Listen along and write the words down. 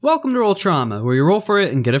Welcome to Roll Trauma, where you roll for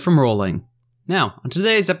it and get it from rolling. Now, on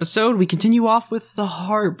today's episode, we continue off with the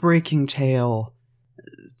heartbreaking tale.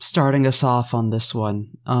 Starting us off on this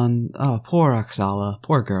one, poor Oksala,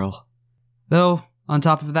 poor girl. Though, on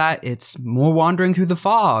top of that, it's more wandering through the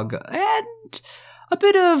fog, and a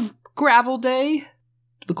bit of gravel day,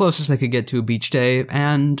 the closest I could get to a beach day,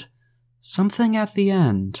 and something at the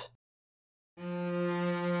end.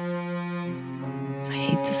 I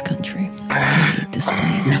hate this country. I hate this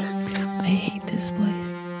place. I hate this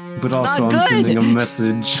place. But also, I'm sending a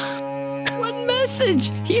message. What message?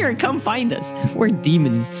 Here, come find us. We're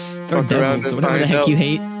demons. Or devils, whatever the heck you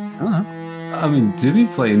hate. I mean, did we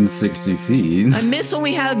play in 60 feet? I miss when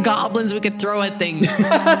we had goblins we could throw at things.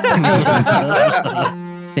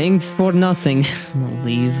 Thanks for nothing. I'll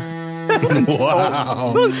leave.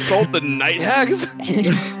 Wow. Don't insult the night hags.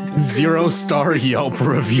 0-star Yelp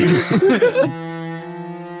review.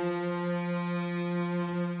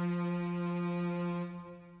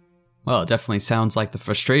 Well, it definitely sounds like the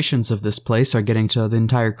frustrations of this place are getting to the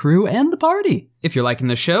entire crew and the party. If you're liking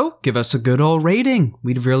the show, give us a good old rating.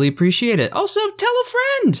 We'd really appreciate it. Also, tell a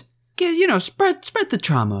friend. Spread the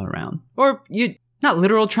trauma around. Or, not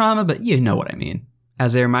literal trauma, but you know what I mean.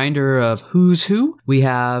 As a reminder of who's who, we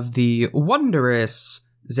have the wondrous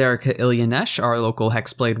Zerika Ilyanesh, our local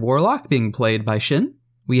Hexblade Warlock, being played by Shin.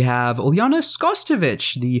 We have Ulyana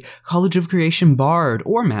Skostovich, the College of Creation Bard,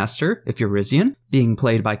 or Master, if you're Rizian, being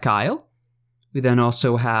played by Kyle. We then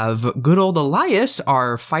also have good old Elias,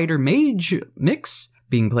 our Fighter Mage mix,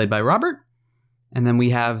 being played by Robert. And then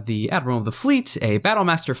we have the Admiral of the Fleet, a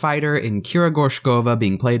Battlemaster Fighter in Kira Gorshkova,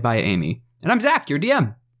 being played by Amy. And I'm Zach, your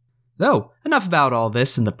DM. Though, enough about all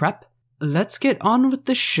this in the prep. Let's get on with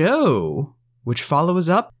the show, which follows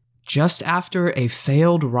up just after a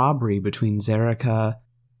failed robbery between Zerika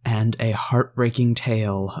and a heartbreaking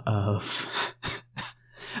tale of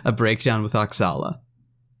a breakdown with Oksala.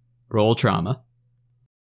 Roll trauma.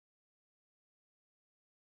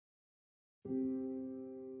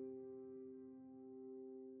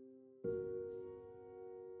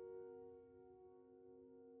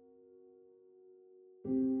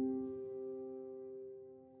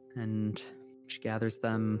 And she gathers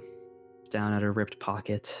them down at her ripped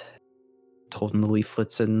pocket, holding the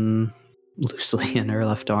leaflets loosely in her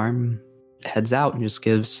left arm, heads out and just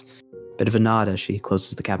gives a bit of a nod as she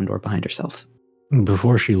closes the cabin door behind herself.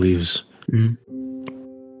 Before she leaves,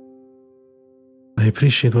 I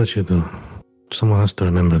appreciate what you do. Someone has to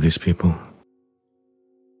remember these people.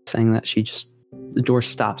 Saying that, the door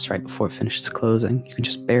stops right before it finishes closing. You can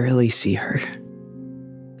just barely see her.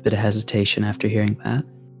 A bit of hesitation after hearing that.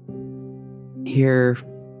 Hear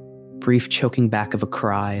brief choking back of a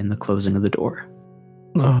cry and the closing of the door.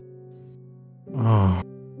 Oh.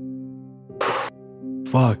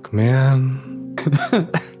 Fuck, man.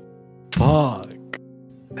 Fuck.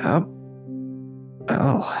 Yep.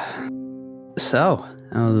 Oh. So,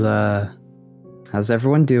 how's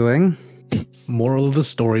everyone doing? Moral of the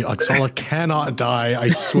story, Oksala cannot die. I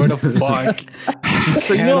swear to fuck.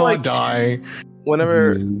 She cannot die.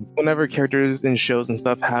 Whenever characters in shows and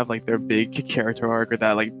stuff have like their big character arc or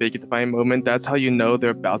that like big defining moment, that's how you know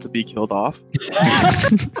they're about to be killed off.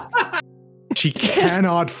 She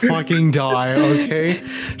cannot fucking die, okay?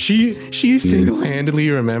 She's single-handedly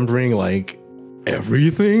remembering like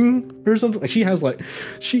everything or something. She has like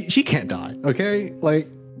she can't die, okay? Like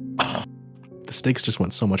the stakes just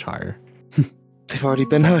went so much higher. They've already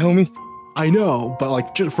been high, homie. I know, but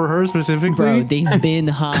like just for her specifically, Bro, they've been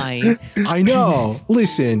high. I know.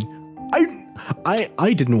 Listen,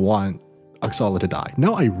 I didn't want Oksala to die.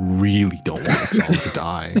 Now I really don't want Oksala to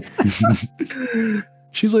die.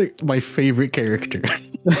 She's like my favorite character.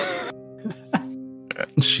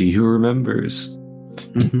 She who remembers.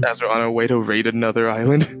 As we're on our way to raid another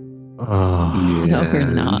island. Oh, No, we're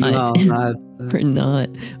not. We're not.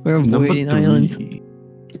 We're avoiding islands.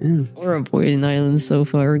 Yeah. We're avoiding islands so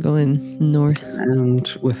far. We're going north. And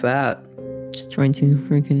with that, Just trying to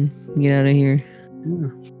freaking get out of here.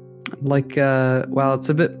 yeah. While it's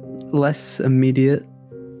a bit less immediate,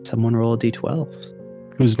 someone roll a d12.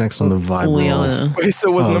 Who's next on the vibe roll? Ulyana. Wait,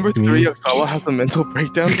 so was Oh, number 3 me? Oksala has a mental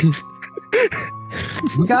breakdown?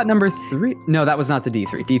 We got number 3. No, that was not the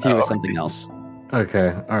d3. D3 was something else.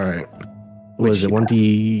 Okay, all right. Which Was it you got?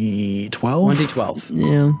 1d12? 1d12.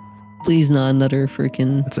 Yeah. Please not another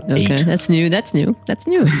freaking. That's an Okay, 8. that's new. That's new. That's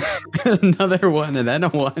new. Another one and then a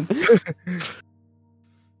 1.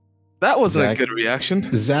 That wasn't Zach. a good reaction.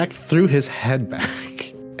 Zach threw his head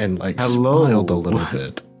back and like Hello. smiled a little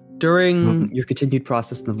bit. During your continued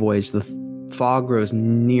process in the voyage, the fog grows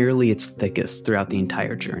nearly its thickest throughout the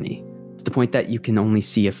entire journey, to the point that you can only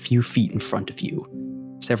see a few feet in front of you.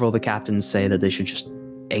 Several of the captains say that they should just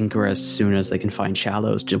anchor as soon as they can find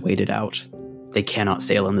shallows to wait it out. They cannot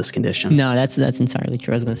sail in this condition. No, that's entirely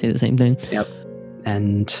true. I was going to say the same thing. Yep.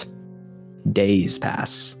 And days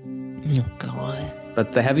pass. Oh, God.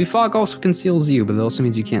 But the heavy fog also conceals you, but it also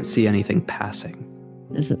means you can't see anything passing.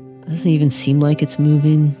 Doesn't even seem like it's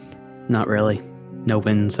moving. Not really. No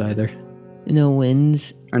winds either. No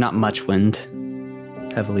winds. Or not much wind.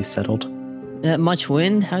 Heavily settled. That much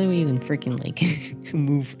wind? How do we even freaking like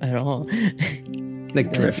move at all?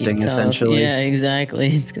 Like drifting, essentially. Yeah,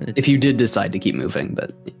 exactly. It's gonna. If you did decide to keep moving,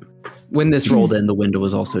 but when this rolled in, the wind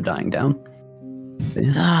was also dying down. But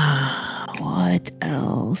yeah. What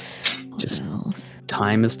else? Just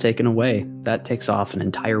time is taken away. That takes off an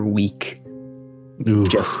entire week. Oof.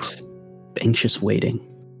 Just anxious waiting.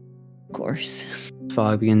 Of course.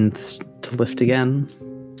 Fog begins to lift again,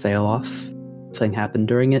 sail off. Nothing happened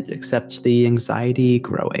during it except the anxiety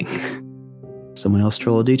growing. Someone else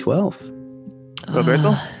roll a d12.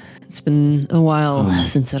 Roberto? It's been a while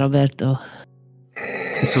since Roberto.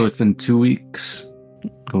 So it's been 2 weeks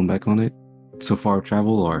going back on it so far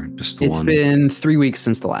travel, or just the one? It's been 3 weeks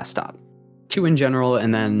since the last stop. 2 in general,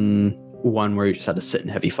 and then 1 where you just had to sit in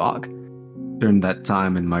heavy fog. During that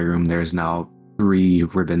time in my room, there's now 3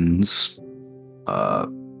 ribbons,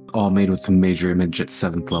 all made with a major image at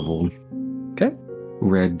 7th level. Okay.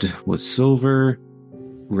 Red with silver,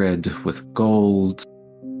 red with gold,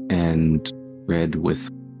 and red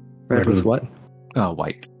with Red with what?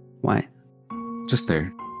 white. Why? Just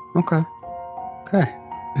there. Okay. Okay.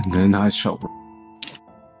 And then I shall.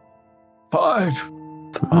 5.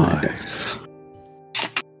 5.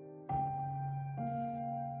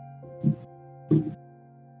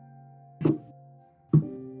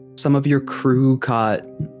 Some of your crew caught,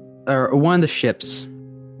 or one of the ships,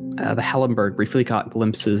 the Hellenberg, briefly caught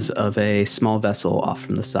glimpses of a small vessel off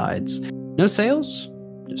from the sides. No sails,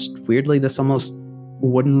 just weirdly this almost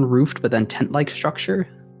wooden roofed but then tent-like structure.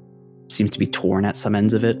 Seems to be torn at some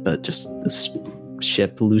ends of it, but just this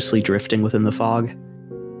ship loosely drifting within the fog.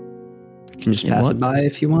 You can just pass it by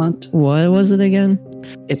if you want. What was it again?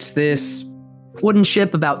 It's this wooden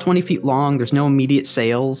ship about 20 feet long. There's no immediate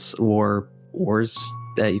sails or oars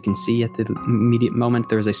that you can see at the immediate moment.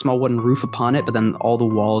 There's a small wooden roof upon it, but then all the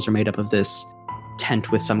walls are made up of this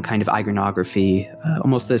tent with some kind of iconography,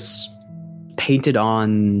 almost this painted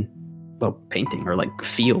on, well, painting or like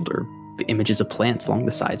field or images of plants along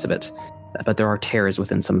the sides of it. But there are tears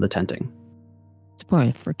within some of the tenting. It's probably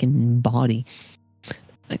a freaking body.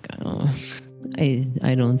 Like,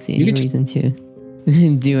 I don't see any reason to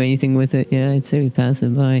do anything with it. Yeah, I'd say we pass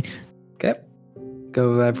it by. Okay.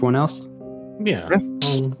 Go with everyone else. Yeah,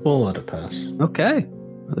 we'll let it pass. Okay.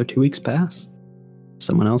 Another 2 weeks pass.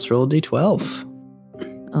 Someone else roll a d12.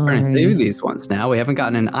 We're going to do these ones now. We haven't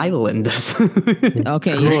gotten an island.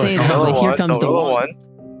 Okay, you say that, but here comes the one.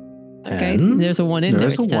 Okay, there's a 1 in there.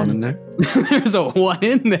 There's a 1 in there. There's a 1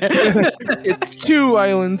 in there. It's 2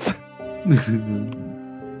 islands.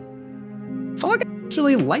 Fog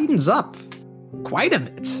actually lightens up quite a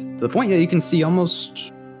bit, to the point that you can see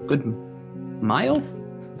almost a good mile.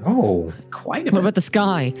 Oh. Quite a What bit. about the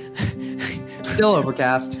sky? Still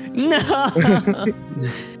overcast. No!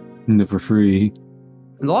 Never free.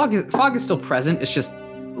 The fog is still present. It's just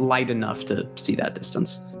light enough to see that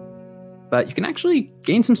distance. But you can actually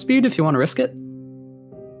gain some speed if you want to risk it.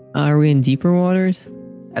 Are we in deeper waters?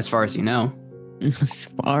 As far as you know. As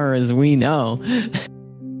far as we know.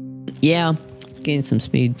 Yeah, let's gain some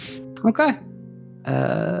speed. Okay.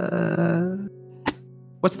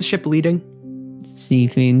 What's the ship leading? Sea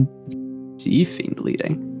Fiend. Sea Fiend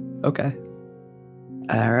leading. Okay.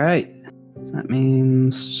 All right. That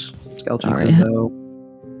means skeleton All right. though.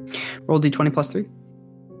 Roll d20 plus 3.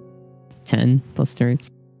 10 plus 3.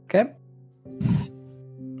 Okay.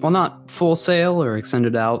 Well, not full sail or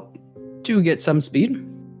extended out, do get some speed.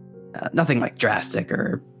 Nothing like drastic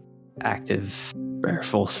or active or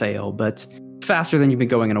full sail, but faster than you've been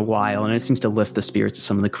going in a while, and it seems to lift the spirits of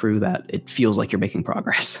some of the crew that it feels like you're making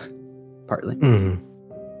progress. Partly.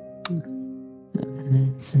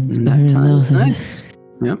 It's That time is nice.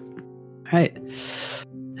 Yep. All right.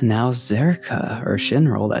 And now Zerka or Shin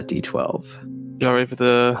roll that d12. Y'all ready for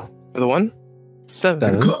the 1?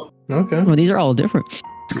 7. Okay. Well, these are all different.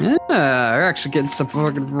 Yeah, we're actually getting some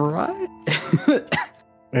fucking variety.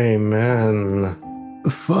 Amen.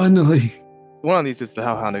 Finally. One of these is the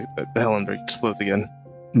Hellenberg explodes again.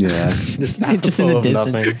 Yeah. Just Just in the apropos of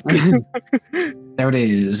distance. nothing. There it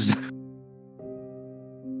is.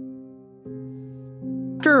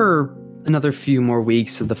 After another few more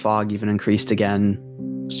weeks, the fog even increased again.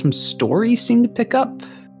 Some stories seem to pick up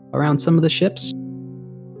around some of the ships.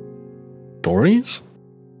 Stories?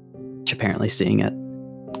 much apparently seeing it.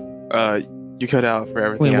 You cut out for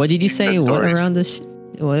everything. Wait, what did you after say? said What stories. around the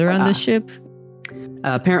the ship?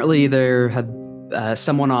 Apparently, there had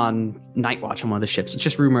someone on night watch on one of the ships. It's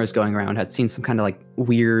just rumors going around. Had seen some kind of like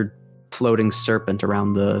weird floating serpent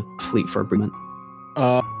around the fleet for a moment.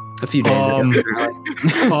 A few days ago.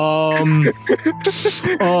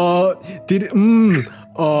 Did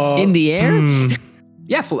In the air?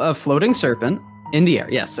 Yeah, a floating serpent in the air.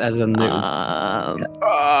 Yes, as in the.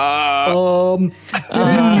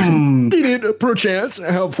 Did it perchance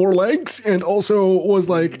have 4 legs and also was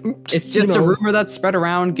like? It's just a rumor that's spread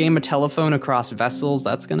around. Game of telephone across vessels.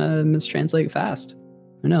 That's gonna mistranslate fast.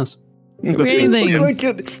 Who knows? Did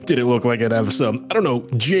it look like it have some, I don't know,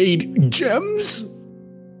 jade gems?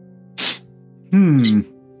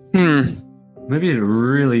 Maybe it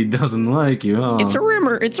really doesn't like you, huh? It's a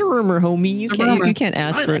rumor. It's a rumor, homie. You can't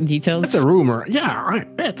ask for details. It's a rumor. Yeah,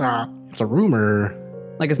 it's a rumor.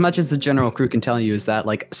 Like, as much as the general crew can tell you is that,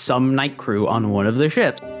 like, some night crew on one of the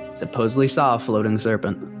ships supposedly saw a floating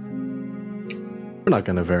serpent. We're not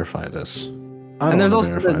going to verify this. And there's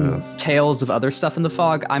also been tales of other stuff in the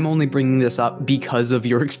fog. I'm only bringing this up because of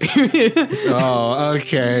your experience. Oh,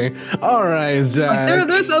 okay. All right, Zach.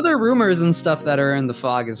 There's other rumors and stuff that are in the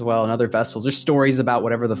fog as well, and other vessels. There's stories about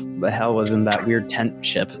whatever the hell was in that weird tent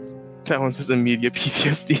ship. That one's just immediate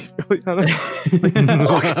PTSD. Really.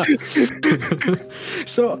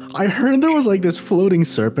 So I heard there was like this floating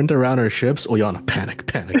serpent around our ships. Oh, Yana,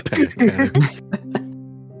 panic.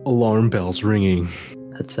 Alarm bells ringing.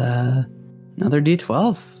 That's another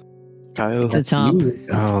D12. Kyle, The top.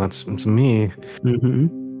 Oh, it's me.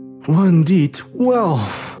 Mm-hmm.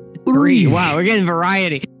 1d12. 3. Wow, we're getting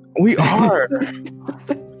variety. we are.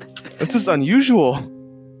 This is unusual.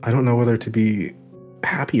 I don't know whether to be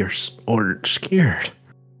happy or scared.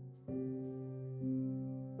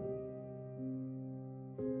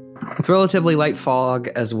 With relatively light fog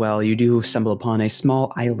as well, you do stumble upon a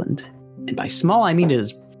small island. And by small, I mean it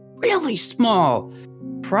is really small.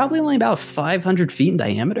 Probably only about 500 feet in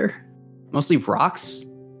diameter. Mostly rocks.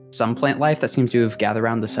 Some plant life that seems to have gathered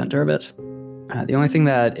around the center of it. The only thing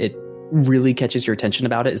that it really catches your attention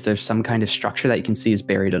about it is there's some kind of structure that you can see is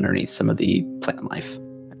buried underneath some of the plant life.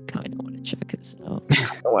 I kind of want to check this out.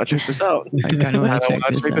 I want to check this out. I kind of want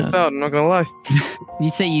to check this out. I'm not gonna lie.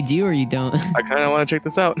 You say you do or you don't? I kind of want to check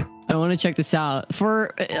this out. I want to check this out.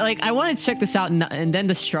 I want to check this out, and then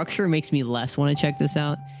the structure makes me less want to check this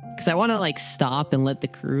out. Because I want to like stop and let the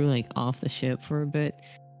crew like off the ship for a bit.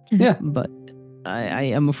 Yeah. But I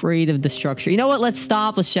am afraid of the structure. You know what? Let's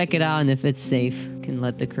stop. Let's check it out. And if it's safe, can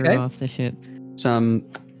let the crew off the ship. Some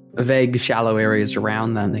vague shallow areas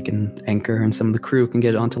around, then they can anchor and some of the crew can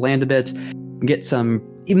get onto land a bit. Get some,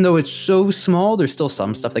 even though it's so small, there's still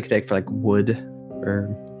some stuff they could take for like wood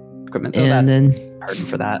or equipment. Though And that's then hardened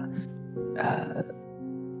for that.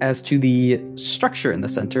 As to the structure in the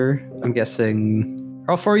center, I'm guessing,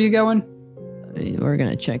 how far are you going? we're going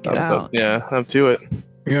to check it out. Yeah, up to it.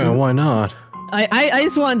 Yeah, why not? I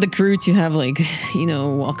just want the crew to have like,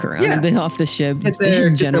 walk around a bit off the ship Get in their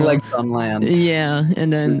general. legs on land. Yeah,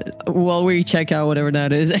 and then while we check out whatever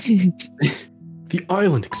that is. The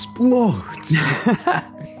island explodes.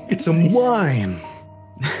 It's a mine.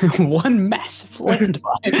 One massive land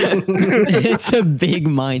mine. It's a big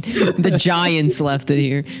mine. The giants left it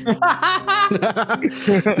here.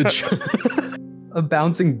 A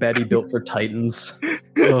bouncing Betty built for Titans.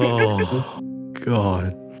 Oh,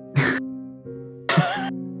 God.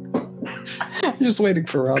 I'm just waiting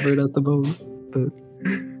for Robert at the moment.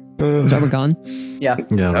 Is Robert gone? Yeah.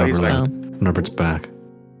 Yeah, he's back. Robert's back.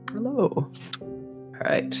 Hello. All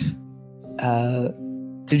right.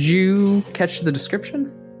 Did you catch the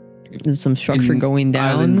description? There's some structure going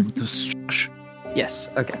down. Island destruction. Yes.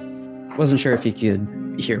 Okay. Wasn't sure if you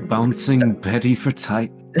could hear. Bouncing Betty for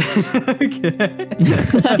Titan. Okay.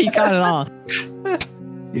 He got it all.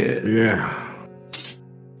 Yeah.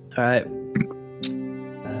 All right.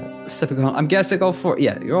 Stepping on. I'm guessing all four.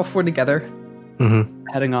 Yeah, you're all four together. Mm-hmm.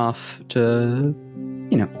 Heading off to,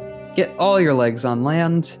 get all your legs on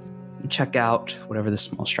land and check out whatever the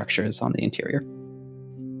small structure is on the interior.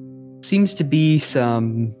 Seems to be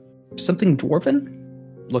something dwarven.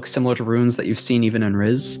 Looks similar to runes that you've seen even in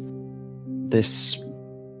Riz. This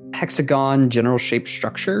hexagon general shaped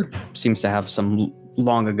structure seems to have some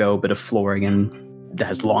long ago bit of flooring and that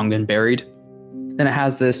has long been buried. Then it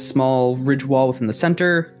has this small ridge wall within the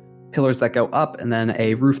center, pillars that go up, and then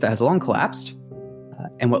a roof that has long collapsed,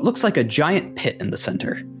 and what looks like a giant pit in the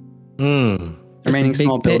center. Remaining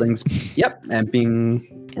small buildings, and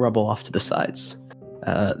being rubble off to the sides.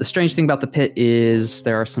 The strange thing about the pit is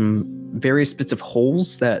there are some various bits of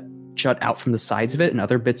holes that jut out from the sides of it and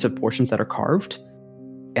other bits of portions that are carved.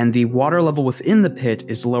 And the water level within the pit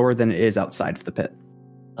is lower than it is outside of the pit.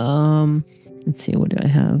 Let's see, what do I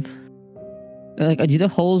have? Like, do the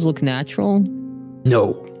holes look natural?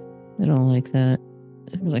 No. I don't like that.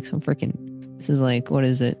 There's like some freaking. This is like, what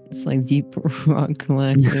is it? It's like deep rock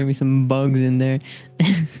collection. Maybe some bugs in there.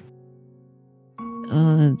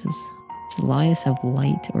 Does Elias have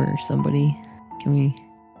light or somebody? Can we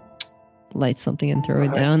light something and throw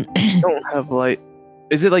it down? I don't have light.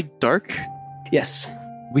 Is it like dark? Yes.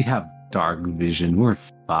 We have dark vision. We're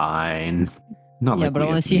fine. Not Yeah, like but I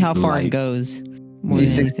we want to have see how far it light. goes. More See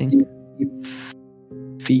than 60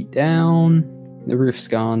 anything. feet down. The roof's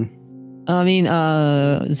gone. I mean,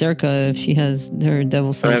 Zerka, if she has her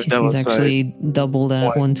devil I sight, have devil she's actually doubled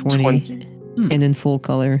at 120 and in full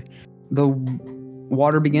color. The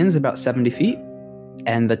water begins about 70 feet,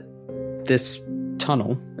 and this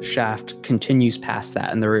tunnel shaft continues past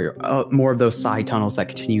that, and there are more of those side tunnels that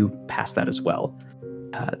continue past that as well.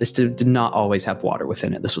 This did not always have water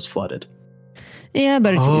within it. This was flooded. Yeah,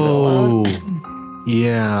 better to leave it alone. Oh,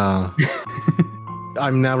 yeah.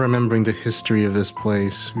 I'm now remembering the history of this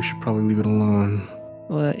place. We should probably leave it alone.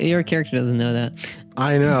 Well, your character doesn't know that.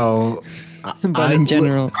 I know. But in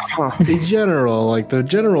general, In general, like the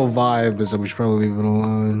general vibe is that we should probably leave it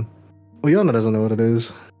alone. Well, Yona doesn't know what it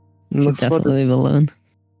is. Looks definitely leave it alone.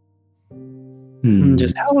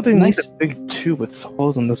 Just How would they nice. make a big tube with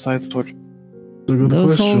holes on the sides? That's a good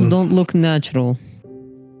Those question. holes don't look natural.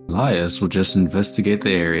 Elias will just investigate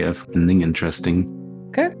the area for anything interesting.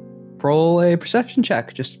 Okay. Roll a perception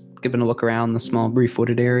check. Just giving a look around the small, brief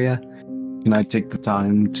wooded area. Can I take the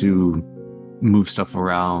time to move stuff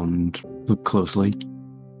around, look closely?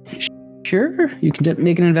 Sure. You can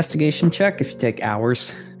make an investigation check if you take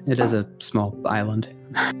hours. It is a small island.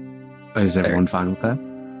 Is everyone fine with that?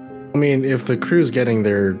 I mean, if the crew's getting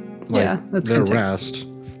their that's their gonna take- rest,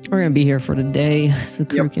 We're gonna be here for the day, so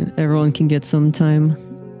everyone can get some time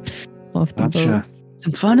off the boat. Gotcha.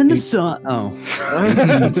 Some fun in the sun. Oh.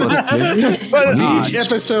 beach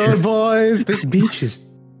episode, boys. This beach is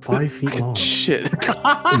 5 feet long. Shit.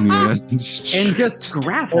 Yeah. And just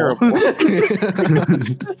gravel.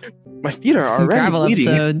 My feet are already Gravel bleeding.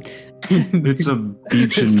 episode. It's a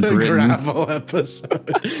beach It's in the Britain. gravel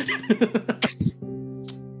episode.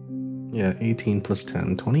 Yeah, 18 plus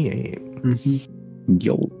 10, 28.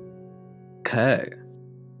 Yo. Okay.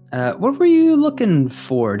 What were you looking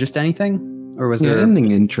for? Just anything? Or was Yeah, there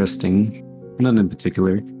anything interesting? None in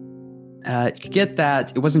particular. you could get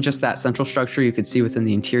that it wasn't just that central structure you could see within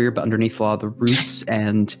the interior, but underneath a lot of the roots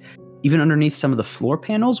and even underneath some of the floor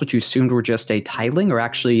panels, which you assumed were just a tiling or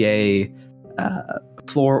actually a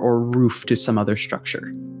floor or roof to some other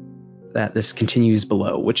structure that this continues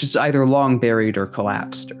below, which is either long buried or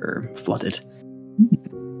collapsed or flooded.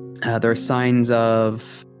 There are signs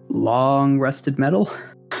of long rusted metal.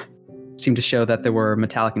 Seem to show that there were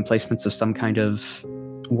metallic emplacements of some kind of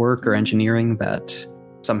work or engineering that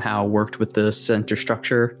somehow worked with the center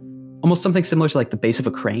structure. Almost something similar to like the base of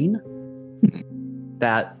a crane.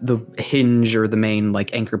 That the hinge or the main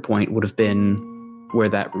like anchor point would have been where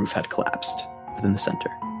that roof had collapsed within the center.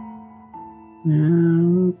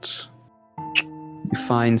 And you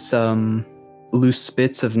find some loose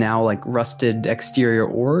bits of now like rusted exterior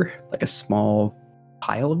ore, like a small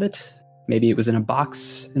pile of it. Maybe it was in a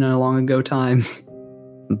box in a long ago time.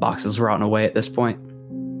 The boxes were rotten away at this point.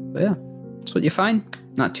 But yeah, that's what you find.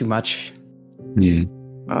 Not too much. Yeah.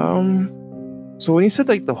 So when you said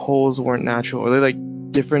like the holes weren't natural, are they like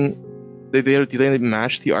different? Do they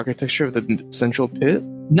match the architecture of the central pit?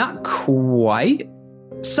 Not quite.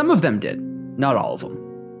 Some of them did. Not all of them.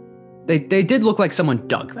 They did look like someone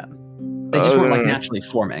dug them. They just weren't like naturally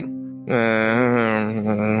forming. I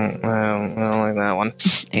don't like that one.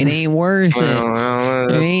 It ain't worth it.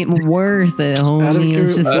 It ain't worth it, Out of homie.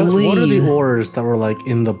 Let's just curiosity, what are the leave. ores that were like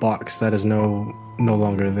in the box that is no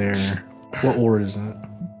longer there? What ore is it?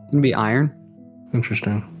 Gonna be iron.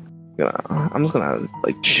 Interesting. I'm just gonna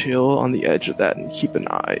like chill on the edge of that and keep an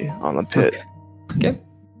eye on the pit. Okay.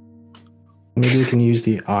 Maybe we can use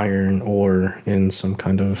the iron ore in some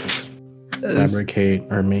kind of fabricate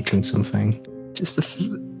or making something. Just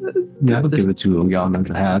I'll give it to Yana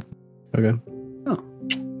to have. Okay.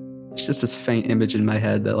 it's just this faint image in my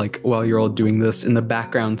head that like while you're all doing this in the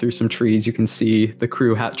background through some trees, you can see the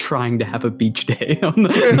crew trying to have a beach day. On the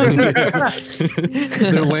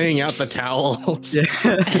They're laying out the towels. Yeah.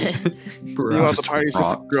 Meanwhile, the party's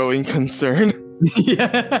just a growing concern.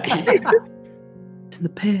 Yeah. It's in the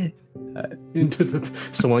pit. Into the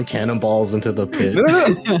someone cannonballs into the pit.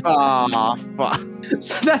 Ah, fuck.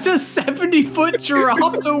 So that's a 70-foot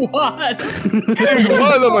drop to what? Dude,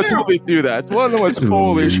 one of them would totally do that. One of them would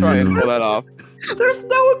totally try and pull that off. There's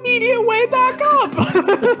no immediate way back up.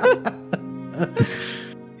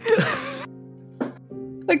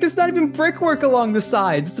 Like there's not even brickwork along the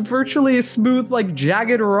sides. It's virtually a smooth, like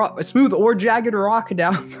jagged rock, smooth or jagged rock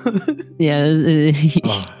down. Yeah,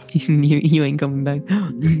 you ain't coming back.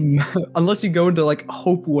 Unless you go into like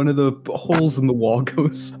hope one of the holes in the wall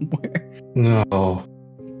goes somewhere. No.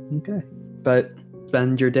 Okay, but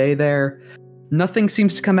spend your day there. Nothing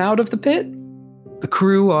seems to come out of the pit. The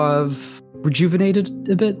crew have rejuvenated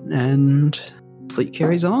a bit, and fleet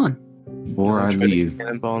carries on. Or I Try to leave.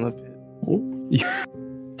 Cannonball in the pit.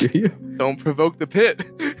 Do you? Don't provoke the pit.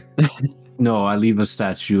 No, I leave a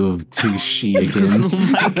statue of Tishi again. Oh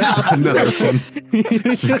my god. Another one.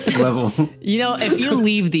 6th level. You know, if you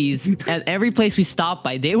leave these at every place we stop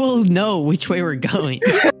by, they will know which way we're going.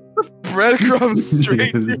 Breadcrumbs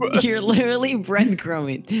straight to us. You're literally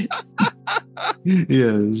breadcrumbing.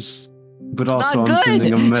 Yes. But also, not I'm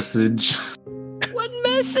sending good. a message. What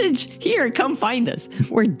message? Here, come find us.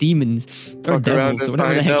 We're demons. Or Fuck around devils, and whatever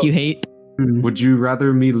the find heck out. you hate. Would you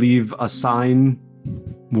rather me leave a sign,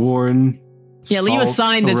 Warren? Yeah, leave a Salt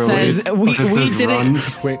sign that Road, says, we says didn't- run?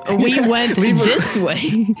 Wait. We went Leave a- this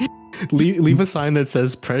way. Leave a sign that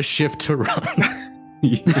says press shift to run.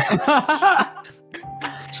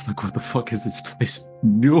 Just like, what the fuck is this place?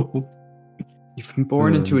 No. You've been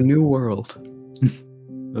born into a new world. Just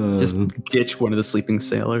Uh, ditch one of the sleeping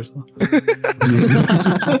sailors.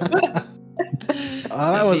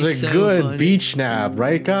 That was a That'd be so good funny. beach nap,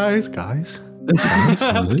 right, guys? Guys? And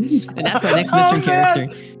that's my next mystery Oh, man. character.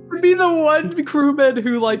 To be the one crewman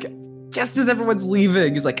who, like, just as everyone's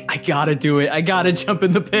leaving, is like, I gotta do it. I gotta jump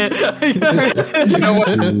in the pit. You know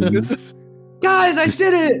what? This is Guys, I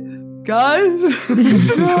did it. Guys.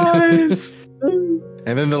 Guys.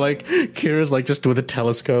 And then they're like, Kira's like just with a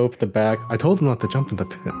telescope, the back. I told him not to jump in the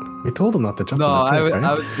pit. I told him not to jump No, in the pit, right?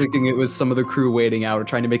 I was thinking it was some of the crew waiting out or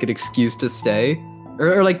trying to make an excuse to stay.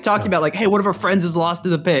 Or like talking about like, hey, one of our friends is lost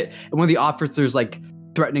in the pit. And one of the officers like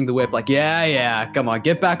threatening the whip, like, yeah, come on,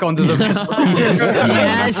 get back onto the vessel.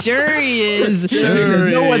 Yeah, sure he is. Sure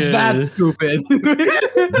No he one's that is. stupid.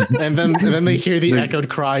 And then they hear the echoed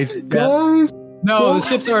cries. Guys! No, the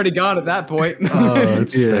ship's already gone at that point. Oh,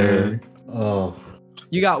 it's Yeah. fair. Oh,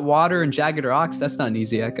 You got water and jagged rocks. That's not an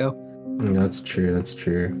easy echo. that's true. That's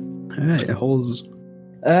true. All right, holes.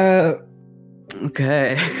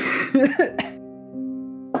 Okay.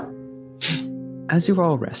 As you're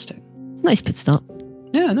all resting. It's a nice pit stop.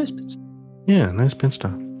 Yeah, nice bits. Yeah, nice pin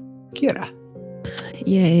stop. Kira.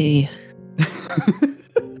 Yay.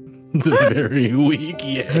 The very weak,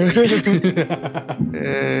 yeah.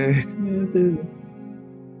 eh,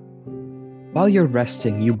 While you're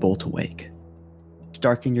resting, you bolt awake. It's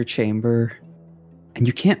dark in your chamber, and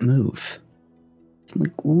you can't move. You can,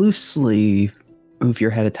 like, loosely move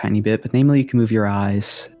your head a tiny bit, but namely you can move your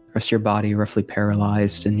eyes. The rest of your body roughly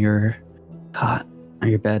paralyzed in your cot on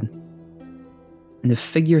your bed. And the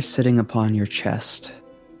figure sitting upon your chest,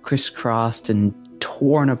 crisscrossed and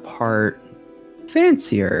torn apart,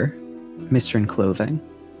 fancier Mistran clothing.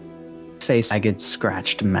 Face ragged,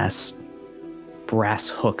 scratched mess. Brass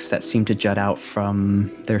hooks that seem to jut out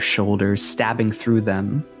from their shoulders, stabbing through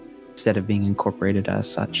them instead of being incorporated as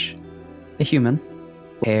such. A human.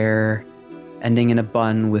 Hair ending in a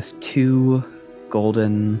bun with 2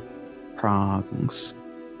 golden prongs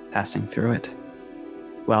passing through it.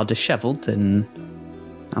 While disheveled and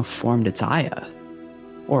malformed its aya.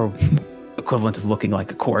 Or equivalent of looking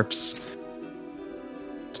like a corpse.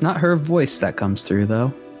 It's not her voice that comes through,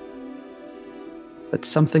 though. But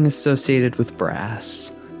something associated with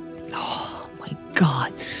brass. Oh my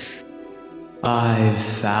god. I've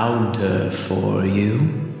found her for you.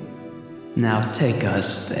 Now take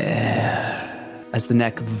us there. As the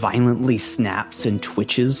neck violently snaps and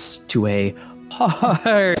twitches to a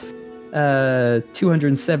hard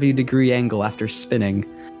 270-degree angle after spinning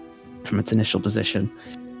from its initial position.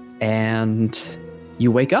 And you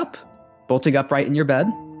wake up, bolting upright in your bed.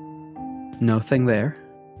 Nothing there.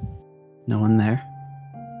 No one there.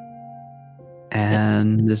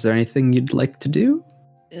 And is there anything you'd like to do?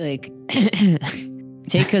 Like,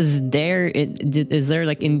 take us there. Is there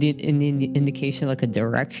like in the indication like a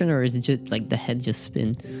direction, or is it just like the head just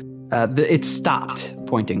spin? It stopped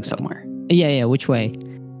pointing somewhere. Yeah. Which way?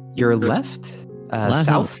 Your left? Left.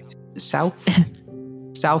 Southeast?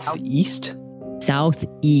 Southeast.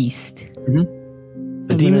 The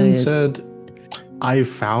I'm demon gonna- said,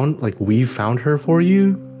 we found her for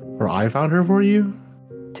you? Or I found her for you?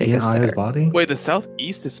 Take in us Aya's there. body? Wait, the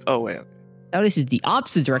southeast is. Oh wait. Now this is the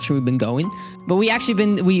opposite direction we've been going, but we actually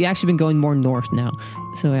been going more north now.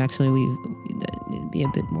 So actually, it'd be a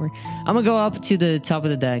bit more. I'm gonna go up to the top of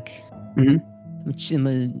the deck. Mhm.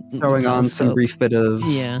 Throwing on some brief bit of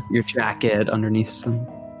Yeah. your jacket underneath, some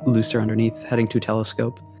looser underneath, heading to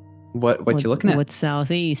telescope. What you looking at? What's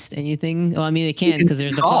southeast? Anything? Oh, I mean, it can't because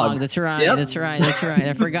there's the fog. That's right. Yep. That's right.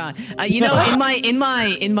 I forgot. In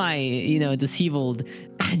my disabled,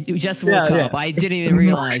 just woke up. I didn't even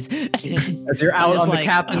realize. As you're out just on the like,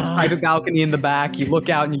 captain's private balcony in the back, you look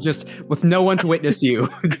out and you just, with no one to witness you,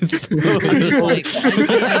 just slowly I'm just like,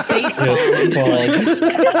 I face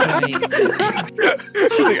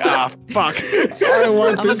Fuck. I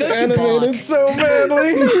want I'm a this go-to animated block. so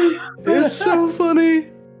badly. It's so funny.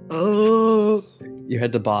 Oh. you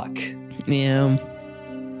head to Bach. Yeah.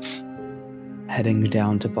 Heading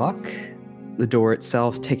down to Bach. The door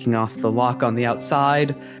itself taking off the lock on the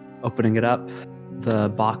outside, opening it up. The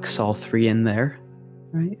box, all three in there.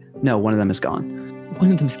 Right? No, one of them is gone.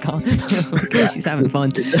 One of them's gone. Okay, she's having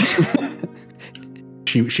fun.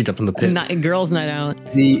 She jumped in the pit. Girls' night out.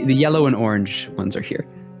 The yellow and orange ones are here.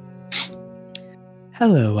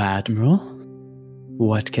 Hello, Admiral.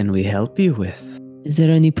 What can we help you with? Is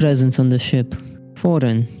there any presence on the ship?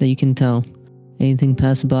 Foreign that you can tell? Anything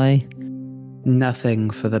pass by? Nothing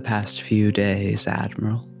for the past few days,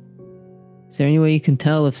 Admiral. Is there any way you can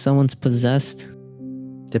tell if someone's possessed?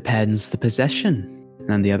 Depends the possession. And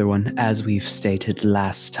then the other one, as we've stated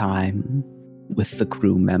last time, with the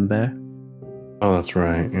crew member. Oh, that's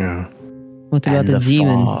right. Yeah. What about And the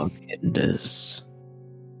demon? fog hinders.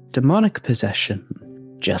 Demonic possession,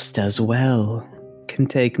 just as well, can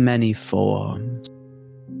take many forms,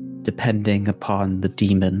 depending upon the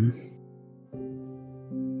demon.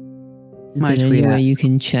 Is Might there we any way ask- you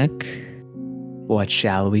can check? What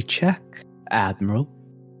shall we check, Admiral?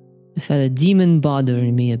 I've had a demon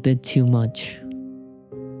bothering me a bit too much.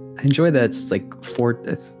 I enjoy that it's like four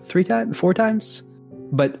times,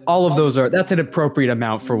 but all of those that's an appropriate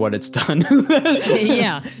amount for what it's done.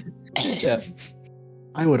 Yeah. Yeah.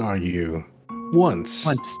 I would argue once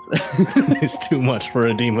Once. is too much for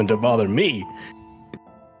a demon to bother me.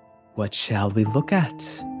 What shall we look at?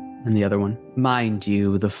 And the other one, mind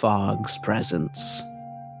you, the fog's presence.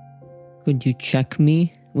 Could you check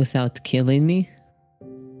me without killing me?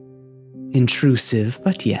 Intrusive,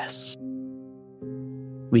 but yes.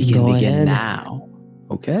 We can Go begin ahead. now.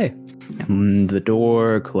 Okay. And the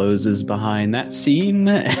door closes behind that scene.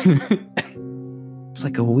 It's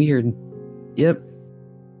like a weird. Yep.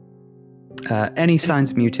 Any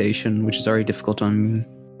signs of mutation, which is already difficult on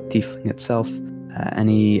Tiefling itself.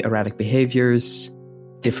 Any erratic behaviors.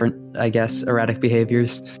 Different, I guess, erratic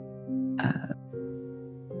behaviors.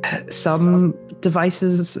 Some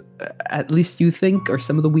devices, at least you think, are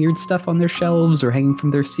some of the weird stuff on their shelves or hanging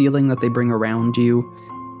from their ceiling that they bring around you.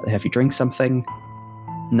 They have you drink something.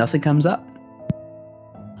 Nothing comes up.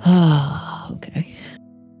 Okay.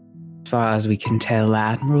 As far as we can tell,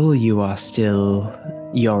 Admiral, you are still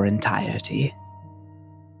your entirety.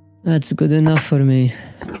 That's good enough for me.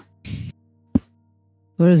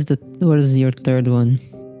 What is your third one?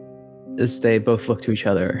 As they both look to each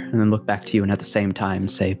other and then look back to you and at the same time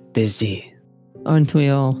say, busy. Aren't we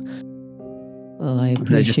all? Well, I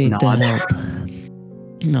They just appreciate the nod.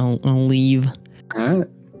 help. I'll leave. Alright.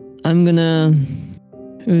 I'm gonna.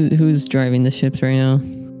 Who's driving the ships right now?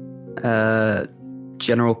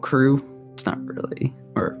 General crew, it's not really,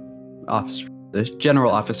 or officer. The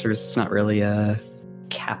general officers, it's not really a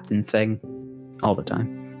captain thing all the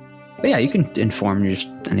time. But yeah, you can inform just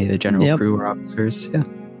any of the general Yep. crew or officers. Yeah.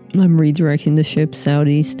 I'm redirecting the ship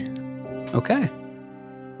southeast. Okay.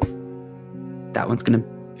 That one's gonna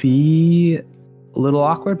be a little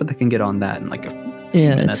awkward, but they can get on that in like a few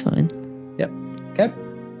Yeah, minutes. it's fine. Okay.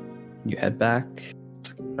 You head back.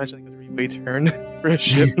 Imagine like a three-way turn for a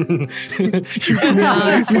ship. You it's not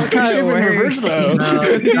how it ship in reverse, works. though. No,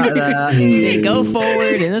 it's not that. They go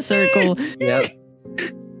forward in a circle. Yep.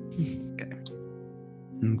 Okay.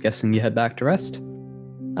 I'm guessing you head back to rest.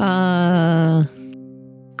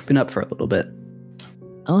 Been up for a little bit.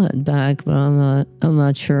 I'll head back, but I'm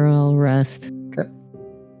not sure I'll rest.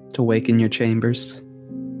 To wake in your chambers.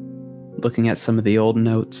 Looking at some of the old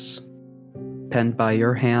notes. Penned by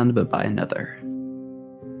your hand, but by another.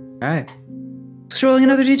 Alright. Just rolling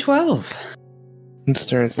another d12.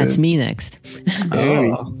 That's me next.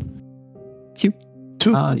 Oh. Two.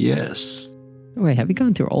 Yes. Wait, have we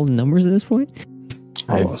gone through all the numbers at this point?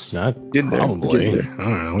 Almost not. Get there. Probably. Get I there.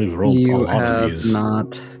 don't know. We've rolled a You lot of have these.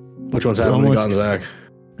 not. Which ones haven't we Almost. gotten, Zach?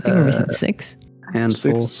 I think we're missing 6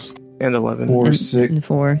 Handful. 6 and 11. 4, and, 6, and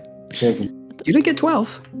 4. 7. You didn't get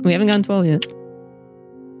 12. We haven't gotten 12 yet.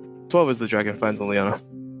 12 is the dragon finds Oleana.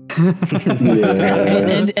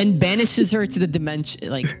 And banishes her to the dimension,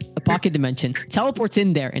 like a pocket dimension. Teleports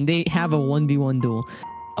in there, and they have a 1v1 duel.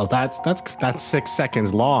 Oh, that's 6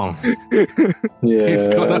 seconds long. Yeah.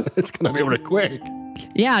 It's gonna be really quick.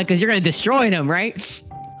 Yeah, because you're gonna destroy them, right?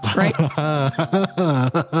 Right.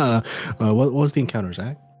 What was the encounter,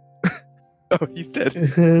 Zach? Oh, he's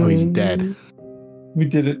dead. Oh, he's dead. We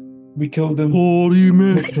did it. We killed him. Holy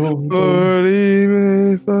man. We killed him.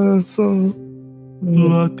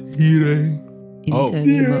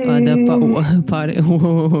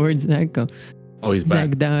 Where'd Zach go? Oh, he's back.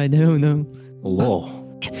 Zach died. Oh no. Lol.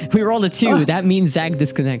 We rolled a 2. That means Zach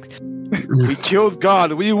disconnects. We killed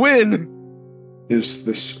God. We win. There's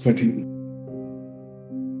the squinting.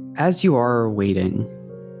 As you are waiting,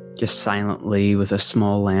 just silently with a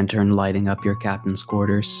small lantern lighting up your captain's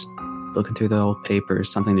quarters, looking through the old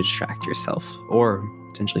papers, something to distract yourself, or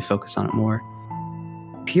potentially focus on it more.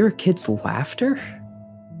 Hear a kid's laughter?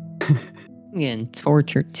 Getting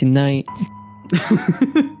tortured tonight.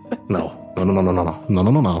 No.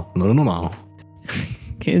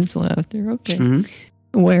 Kids laughter. Okay.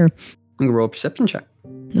 Mm-hmm. Where? I'm gonna roll a perception check.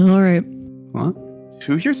 All right. What?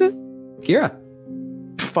 Who hears it? Kira.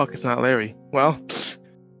 Fuck, it's not Larry. Well,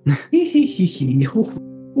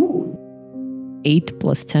 8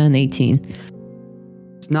 plus 10, 18.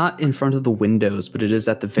 It's not in front of the windows, but it is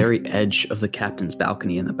at the very edge of the captain's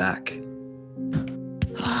balcony in the back.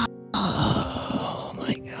 Oh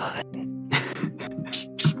my god.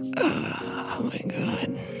 Oh my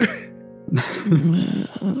god.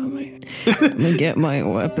 Oh my god. I'm gonna get my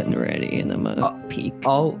weapon ready and I'm gonna peek.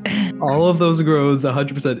 All of those groans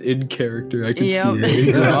 100% in character. I can Yep. see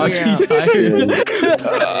it. Rocky tired.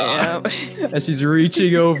 Yep. As she's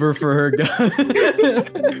reaching over for her gun.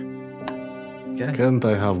 Okay. Can't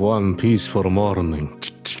I have one piece for morning?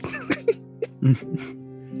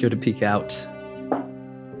 Go to peek out.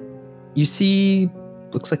 You see,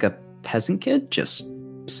 looks like a peasant kid just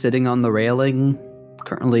sitting on the railing,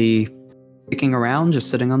 currently kicking around, just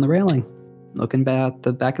sitting on the railing, looking at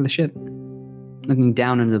the back of the ship, looking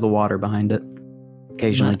down into the water behind it,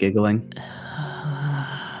 occasionally giggling.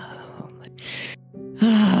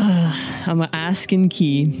 I'm asking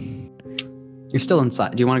Key. You're still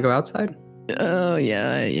inside. Do you want to go outside? Oh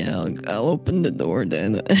yeah. I'll open the door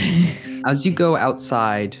then. As you go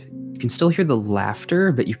outside, you can still hear the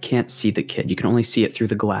laughter, but you can't see the kid. You can only see it through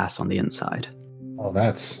the glass on the inside. Oh,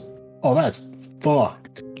 that's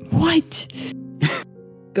fucked. What?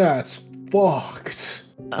 That's fucked.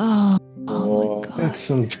 Oh my god. That's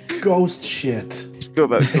some ghost shit.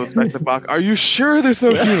 Goes back to Bach. Are you sure there's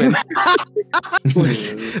no human?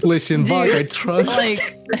 Listen, Bach, I trust. Like,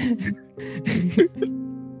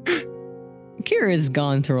 Kira's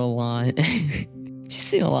gone through a lot. She's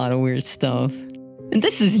seen a lot of weird stuff, and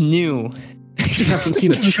this is new. She hasn't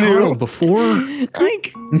seen a child before.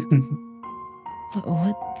 Like,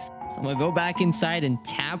 what? I'm gonna go back inside and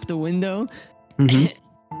tap the window. Mm-hmm.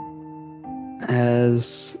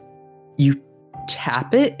 As you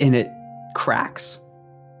tap it and it cracks,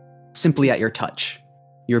 simply at your touch.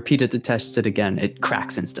 You repeat it to test it again. It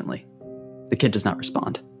cracks instantly. The kid does not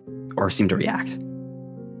respond or seem to react.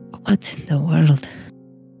 What in the world?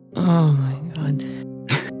 Oh my god.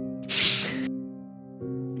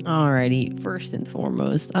 Alrighty, first and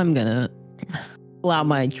foremost, I'm gonna pull out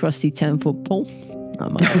my trusty 10-foot pole.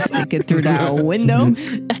 I'm gonna stick it through that window.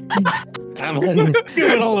 Give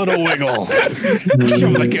it a little wiggle.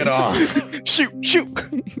 Shove the kid off. Shoot.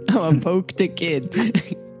 I'm gonna poke the kid.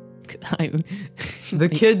 The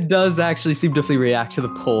kid does actually seem to react to the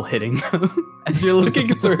pole hitting them as you're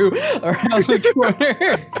looking through around the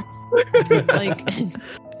corner.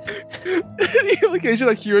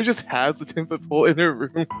 Like Hero just has the 10-foot pole in her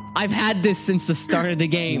room. I've had this since the start of the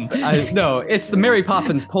game. No, it's the Mary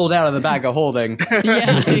Poppins pulled out of the bag of holding.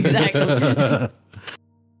 Yeah, exactly.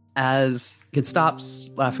 As the kid stops,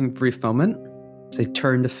 laughing a brief moment, they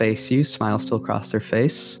turn to face you, smile still across their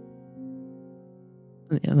face.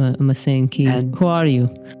 I'm a saying, Key. And- Who are you?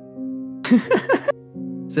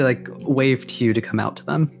 So they wave to you to come out to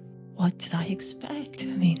them. What did I expect? I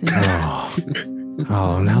mean,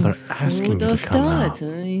 Oh, now they're asking me to come out. I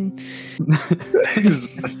mean,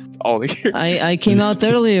 All the Heroes. I came out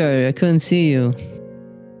earlier. I couldn't see you.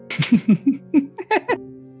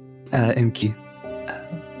 Imki,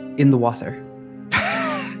 in the water.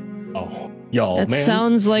 Oh, yo, That man.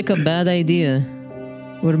 sounds like a bad idea.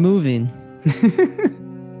 We're moving.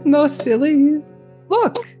 No, silly.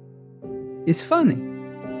 Look, it's funny.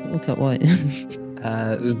 Look at what?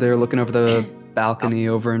 They're looking over the balcony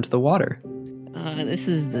over into the water. This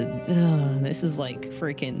is like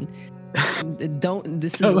freaking. Don't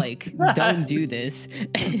do this.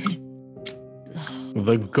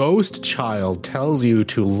 The ghost child tells you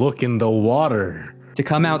to look in the water. To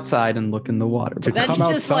come outside and look in the water. To That's come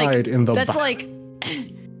just outside in the That's like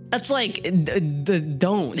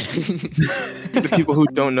don't. The people who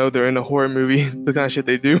don't know they're in a horror movie, the kind of shit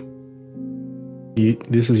they do.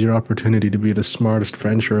 This is your opportunity to be the smartest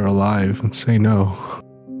venturer alive and say no.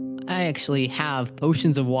 I actually have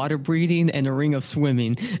potions of water breathing and a ring of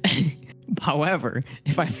swimming. However,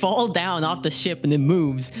 if I fall down off the ship and it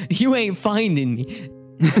moves, you ain't finding me.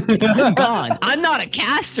 I'm gone. I'm not a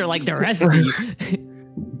caster like the rest of you.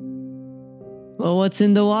 Well, what's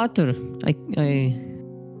in the water? I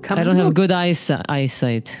don't have good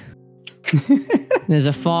eyesight. There's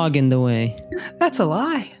a fog in the way. That's a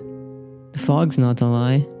lie. The fog's not a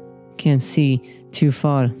lie. Can't see too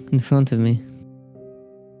far in front of me.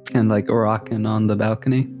 And like rocking on the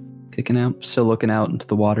balcony, kicking out, still looking out into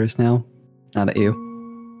the waters now, not at you.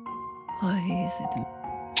 Why is it?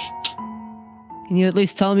 Can you at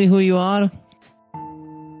least tell me who you are?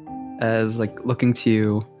 As like looking to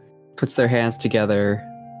you, puts their hands together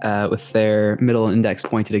with their middle and index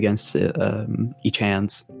pointed against each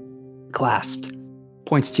hands, clasped,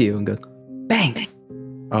 points to you and goes, "Bang!"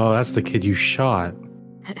 Oh, that's the kid you shot.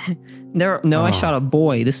 I shot a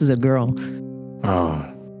boy. This is a girl. Oh.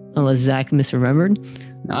 Unless Zach misremembered.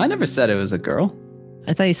 No, I never said it was a girl.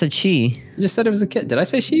 I thought you said she. I just said it was a kid. Did I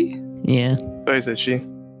say she? Yeah. I said she.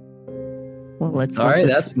 Well, let's. Sorry,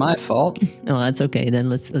 let's that's my fault. No, that's okay. Then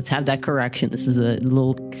let's have that correction. This is a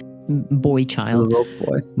little boy A child. little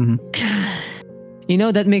boy. Mhm. You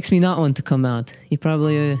know, that makes me not want to come out. You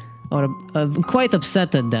probably are quite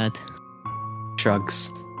upset at that. Shrugs.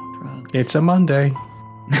 It's a Monday.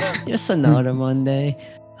 Just another Monday.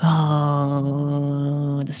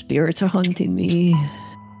 Oh, the spirits are hunting me.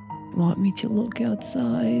 Want me to look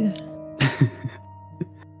outside?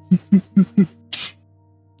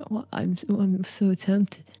 Oh, I'm so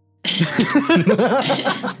tempted.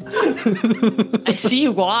 I see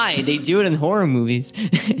why they do it in horror movies.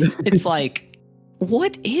 It's like,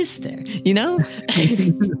 what is there? You know?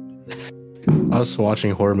 Us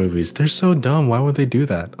watching horror movies, they're so dumb. Why would they do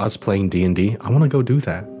that? Us playing D&D, I want to go do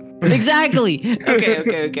that. Exactly. Okay.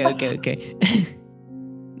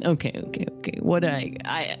 Okay. What do I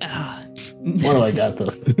What do I got though?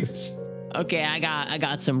 Okay, I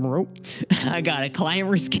got some rope. I got a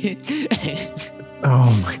climber's kit.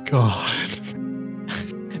 Oh my god.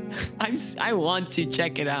 I want to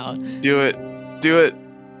check it out. Do it.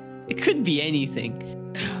 It could be anything.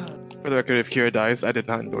 For the record, if Kira dies, I did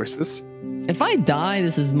not endorse this. If I die,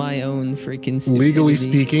 this is my own freaking stupidity. Legally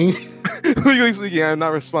speaking. Legally speaking, I'm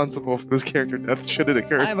not responsible for this character death should it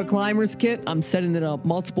occur. I have a climber's kit. I'm setting it up.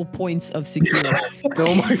 Multiple points of security.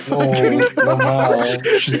 Oh my fucking wow.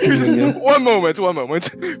 She's doing it. One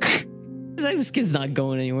moment. This kid's not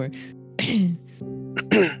going anywhere.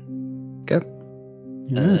 Okay.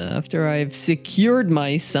 After I've secured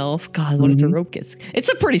myself, God, what if the rope gets? It's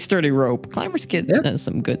a pretty sturdy rope. Climber's kit has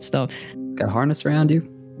some good stuff. Got a harness around you.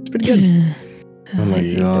 It's pretty good. Oh my I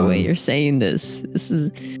think god. the way you're saying this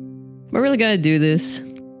is. Am I really gonna do this?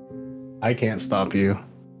 I can't stop you.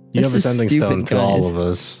 You This have a is sending stupid, stone to all guys. of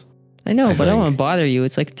us. I know, I but I don't want to think. bother you.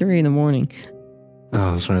 It's like 3 a.m. Oh,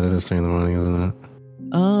 that's right. It is 3 a.m, isn't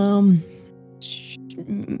it?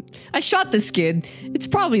 I shot this kid. It's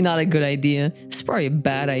probably not a good idea. It's probably a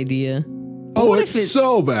bad idea. Oh, what it's if it-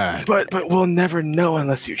 so bad. But we'll never know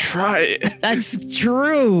unless you try it. That's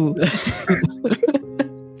true.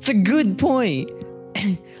 It's a good point.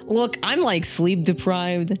 Look, I'm like sleep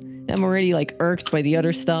deprived. I'm already like irked by the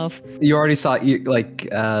other stuff. You already saw like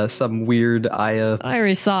some weird Aya. I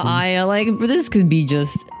already saw Aya. Like, but this could be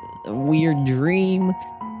just a weird dream.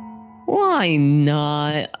 Why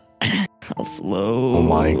not? I'll slowly Oh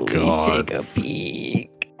my God. take a peek.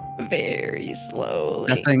 Very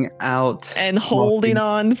slowly. Stepping out And holding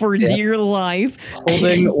on for dear life.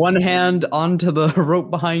 holding one hand onto the rope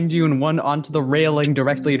behind you and one onto the railing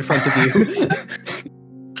directly in front of you.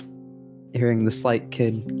 Hearing the slight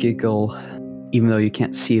kid giggle, even though you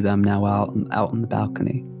can't see them now out on the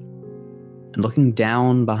balcony. And looking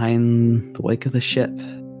down behind the wake of the ship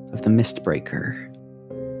of the Mistbreaker.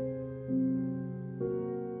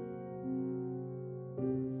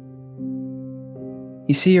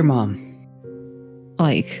 You see your mom.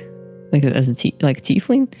 Like as a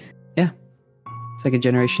tiefling? Second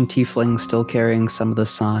generation tiefling, still carrying some of the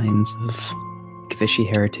signs of Kvishi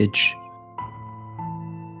heritage.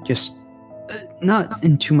 Just not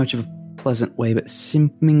in too much of a pleasant way, but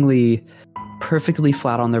seemingly perfectly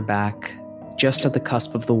flat on their back, just at the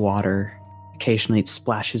cusp of the water, Occasionally it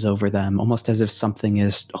splashes over them, almost as if something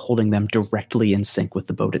is holding them directly in sync with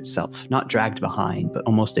the boat itself. Not dragged behind, but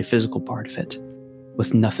almost a physical part of it,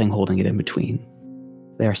 with nothing holding it in between.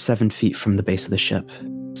 They are 7 feet from the base of the ship.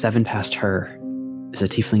 7 past her is a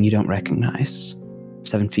tiefling you don't recognize.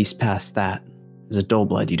 7 feet past that is a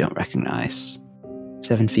dullblood you don't recognize.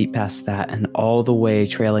 7 feet past that, and all the way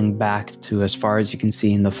trailing back to as far as you can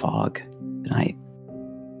see in the fog tonight,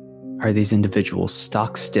 are these individuals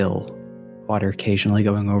stock still, water occasionally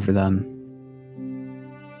going over them.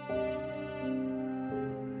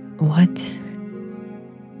 What?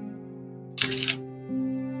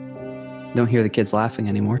 Don't hear the kids laughing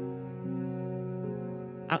anymore.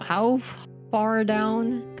 How far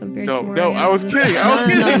down compared to where No, I was kidding. I was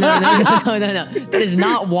kidding. No. That is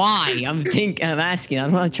not why. I'm asking.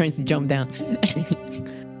 I'm not trying to jump down.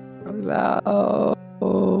 About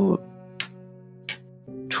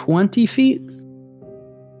 20 feet?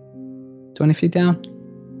 20 feet down?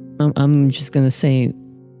 I'm just gonna say,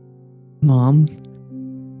 Mom,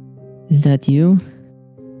 is that you?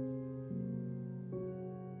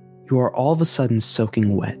 You are all of a sudden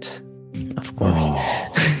soaking wet. Of course.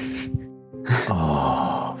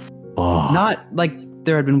 Oh. Not like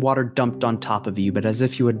there had been water dumped on top of you, but as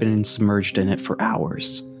if you had been submerged in it for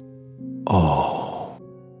hours. Oh.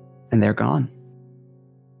 And they're gone.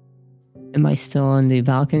 Am I still on the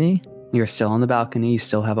balcony? You're still on the balcony. You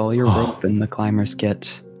still have all your rope and the climber's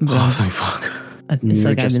kit. Oh, thank fuck. And It's you're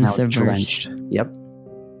like I've just been now submerged. drenched. Yep.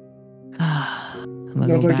 I'm gonna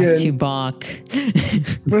Not go back again. to Bach.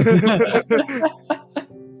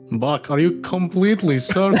 Buck, are you completely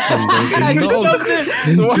certain there's no...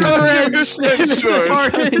 100% sure.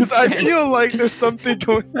 'Cause I feel like there's something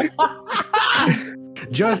going.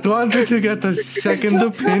 Just wanted to get a second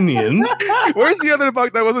opinion. Where's the other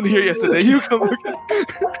bug that wasn't here yesterday? You come look at.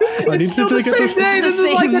 I need to take a This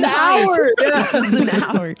is like an hour. This is an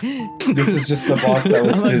hour. This is just the block that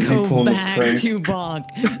was I'm gonna busy go pulling the back prank. to Bach.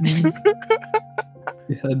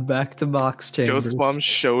 You head back to box chambers. Joe's mom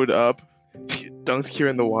showed up, dunked here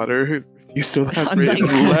in the water. You still have I'm like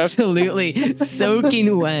Raven left. absolutely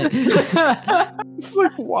soaking wet. It's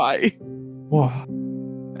like, why? Wow.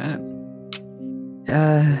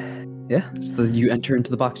 Yeah. So you enter into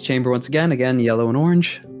the box chamber once again. Again, yellow and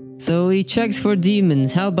orange. So we checked for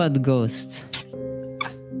demons. How about ghosts?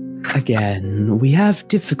 Again, we have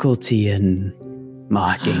difficulty in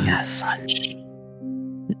marking as such.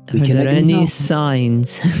 Are there any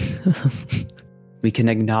signs? We can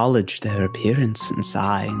acknowledge their appearance and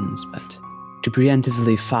signs, but to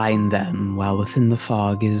preemptively find them while within the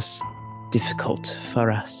fog is difficult for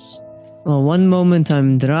us. Well, one moment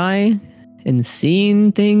I'm dry and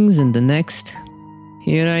seeing things, and the next,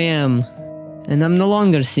 here I am. And I'm no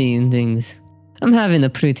longer seeing things. I'm having a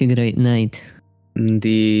pretty great night.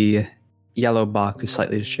 The yellow Bach was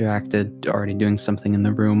slightly distracted, already doing something in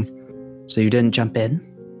the room. So you didn't jump in?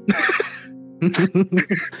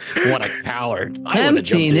 What a coward. I would have jumped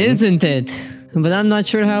Tempting, in. isn't it? But I'm not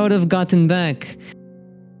sure how I would have gotten back.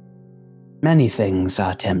 Many things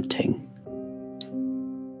are tempting.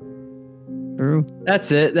 True.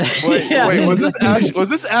 That's it. Wait, was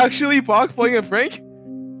this actually Bach playing a prank?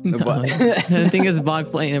 No, What? I think it's Bach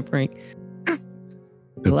playing a prank. The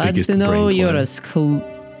Glad biggest to know brain you're player. as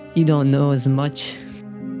you don't know as much.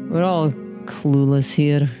 We're all clueless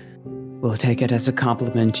here. We'll take it as a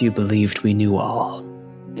compliment you believed we knew all.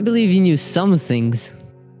 I believe you knew some things. I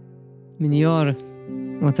mean, you're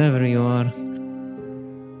whatever you are.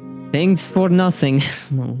 Thanks for nothing.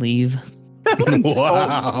 I'll leave.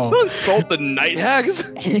 Wow. Don't insult the night hags.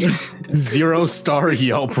 0-star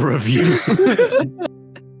Yelp review.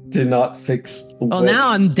 Did not fix. Well, now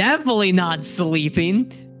I'm definitely not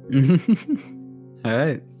sleeping. All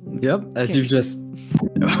right. Yep. As you've just.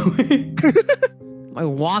 My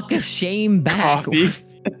walk of shame back. Coffee.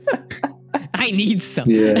 I need some.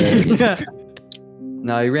 Yeah.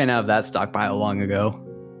 No, you ran out of that stockpile long ago.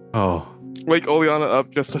 Oh. Wake Oleana up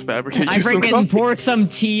just to fabricate I you some freaking coffee. pour some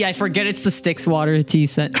tea. I forget it's the Styx water tea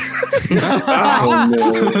set. Oh,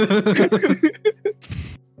 no.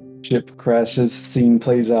 Ship crashes. Scene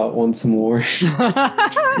plays out once more.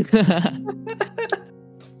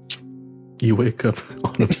 You wake up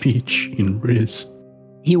on a beach in Riz.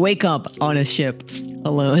 You wake up on a ship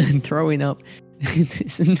alone and throwing up.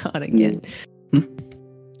 This is not again.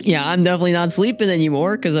 Yeah, I'm definitely not sleeping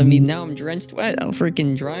anymore because I mean now I'm drenched wet. I'll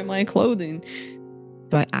freaking dry my clothing.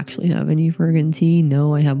 Do I actually have any friggin' tea?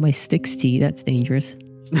 No, I have my Styx tea. That's dangerous.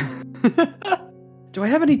 Do I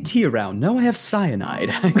have any tea around? No, I have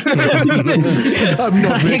cyanide. I'm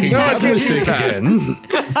not making that mistake again.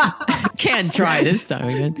 Can't try this time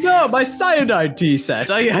again. No, my cyanide tea set.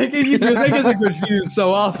 I get confused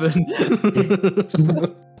so often.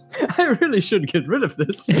 I really should get rid of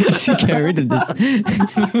this. Should get rid of this.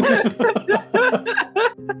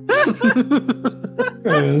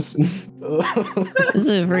 Yes. This is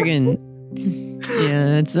a friggin'.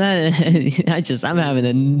 Yeah, it's not. I'm having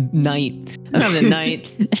a night. I'm having a night.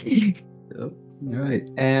 All right,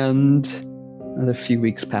 and another few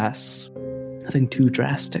weeks pass. Nothing too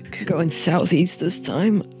drastic. Going southeast this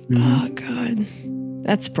time. Mhm. Oh god,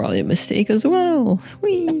 that's probably a mistake as well.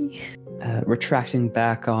 Whee. Retracting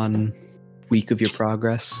back on week of your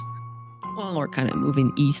progress. Well, we're kind of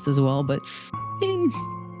moving east as well, but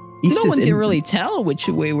East no is one in- can really tell which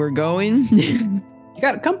way we're going. You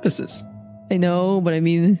got compasses. I know, but I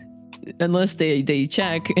mean, unless they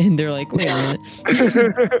check and they're like, wait a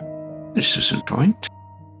minute. This isn't right.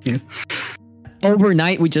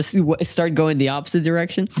 Overnight, we just start going the opposite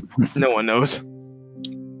direction. No one knows.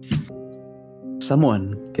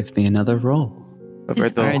 Someone give me another roll.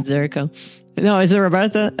 Roberto. All right, Zerico. No, is it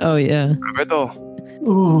Roberta? Oh yeah. Roberto.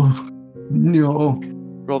 Oh, no.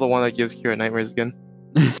 Roll the one that gives Kira nightmares again.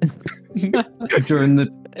 During the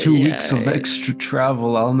 2 weeks of Yeah. extra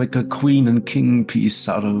travel, I'll make a queen and king piece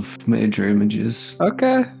out of major images.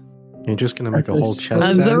 Okay. You're just gonna make a whole A chest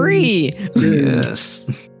A set? 3.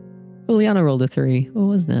 Yes. Juliana rolled a 3. What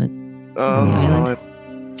was that? Oh,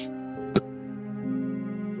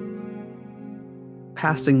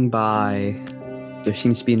 Passing by, there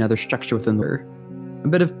seems to be another structure within the... A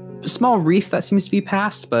bit of a small reef that seems to be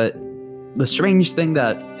passed, but the strange thing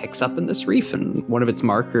that picks up in this reef, and one of its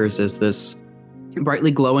markers, is this brightly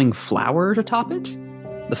glowing flower to top it.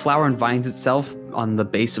 The flower unvinds itself on the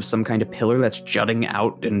base of some kind of pillar that's jutting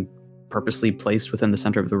out and purposely placed within the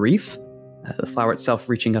center of the reef. The flower itself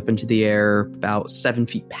reaching up into the air about 7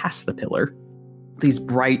 feet past the pillar. These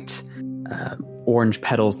bright orange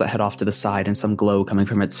petals that head off to the side and some glow coming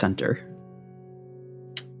from its center.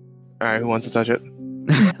 All right, who wants to touch it?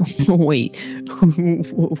 Wait.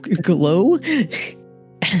 Glow?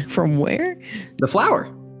 From where? The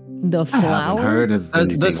flower. The I haven't flower? heard of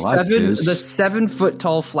anything like this. The 7 foot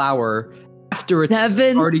tall flower after it's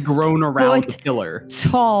 7 already grown around the foot pillar.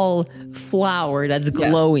 tall flower that's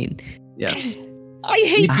glowing. Yes. I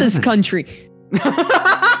hate this country.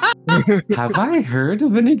 Have I heard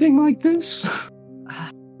of anything like this?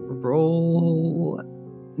 Roll.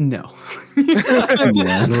 No.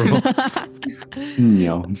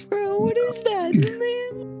 No. Bro, what is that,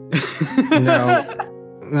 man?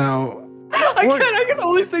 Now, I can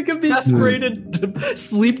only think of the aspirated,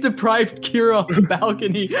 sleep deprived Kira on the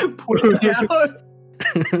balcony pointing out.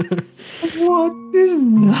 What is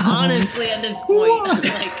that? Honestly, at this point,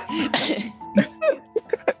 like,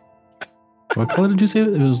 what color did you say?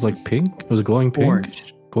 It was like pink? It was a glowing pink?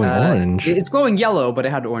 Orange. Glowing orange. It's glowing yellow, but it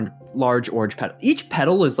had large orange petal. Each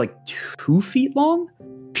petal is like 2 feet long.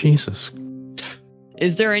 Jesus.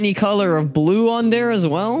 is there any color of blue on there as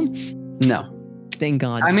well? No. Thank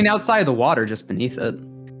God. I mean, outside of the water, just beneath it.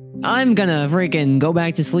 I'm gonna freaking go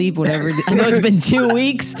back to sleep, whatever. I know it's been 2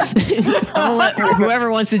 weeks. I'll let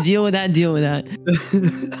whoever wants to deal with that, deal with that.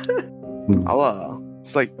 I'll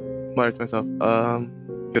it's like mutter to myself,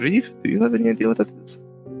 Grief, do you have any idea what that is?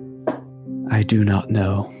 I do not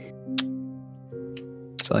know.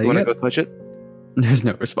 So You wanna go touch it? There's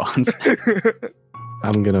no response.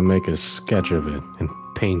 I'm gonna make a sketch of it and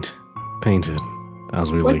paint it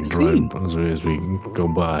as we Quite like the scene. drive as we go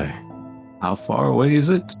by. How far away is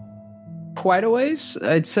it? Quite a ways.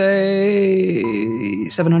 I'd say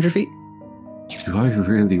 700 feet. Do I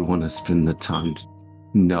really want to spend the time?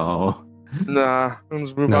 No. Nah,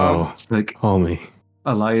 let's move on. No, It's like homie.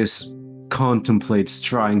 Elias contemplates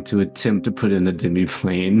trying to attempt to put in a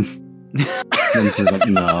demi-plane. Then she's like,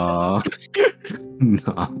 no.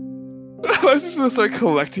 No. I was just gonna start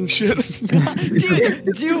collecting shit. Dude,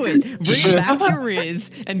 do it. Bring it back to Riz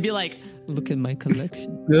and be like, look at my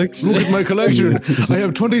collection. Look at my collection. I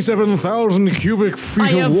have 27,000 cubic feet I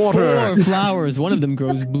have of water. 4 flowers. One of them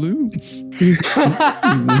grows blue.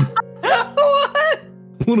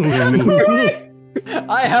 What?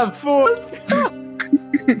 I have 4.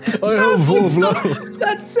 I have 4 flowers.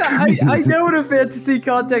 That's I know in a fantasy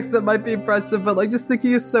context that might be impressive, but like just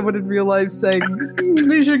thinking of someone in real life saying,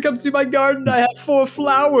 "You should come see my garden. I have 4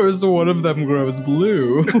 flowers. One of them grows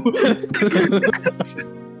blue."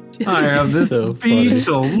 I have this So funny.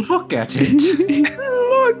 beetle. Look at it.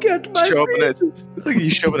 Look at my. Show up in it. It's like you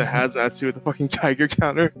show up in a hazmat suit with a fucking Tiger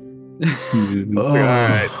counter. Oh. It's like,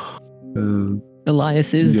 alright. Uh,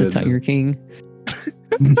 Elias is Yeah, the Tiger King.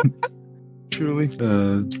 Truly.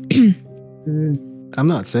 I'm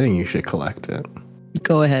not saying you should collect it.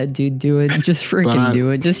 Go ahead, dude. Do it. Just freaking do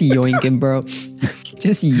it. Just yoink it, bro.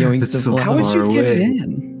 Just yoink It's the so flower. How would you Far get it away.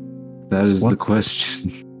 in? That is the What?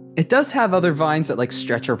 question. It does have other vines that like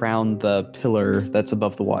stretch around the pillar that's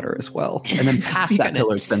above the water as well. And then past You that gotta-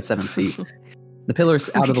 pillar, it's then 7 feet. The pillar's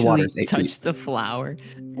out of the water is Actually 8 touch feet. the flower.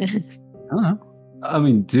 I don't know. I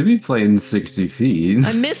mean, to be playing 60 feet.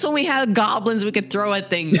 I miss when we had goblins we could throw at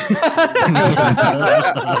things.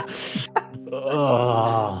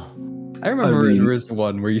 I remember I mean- in Riz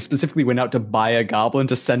 1 where you specifically went out to buy a goblin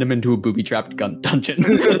to send him into a booby-trapped dungeon.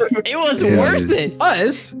 It was Yeah, worth dude. it.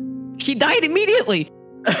 Was. He died immediately.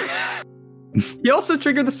 He also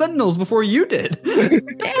triggered the sentinels before you did.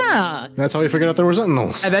 Yeah. That's how we figured out there were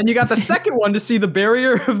sentinels. And then you got the second one to see the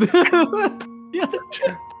barrier of the other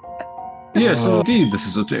trip. Yes, indeed, this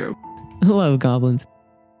is a joke. Hello, goblins.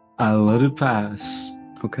 I let it pass.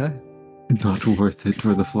 Okay. Not worth it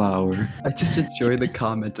for the flower. I just enjoy the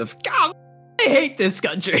comment of, God, I hate this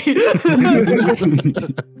country.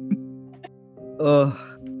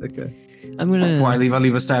 Oh, okay. I'm gonna. Before I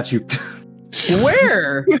leave a statue.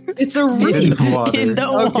 Where? It's a In reef. the water. In the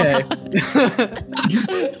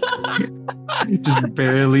Okay. Just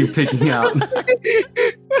barely picking out.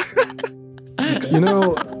 You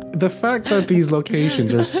know, the fact that these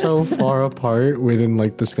locations are so far apart within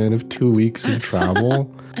like the span of 2 weeks of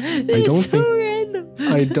travel, I don't think- random.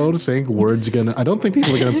 I don't think I don't think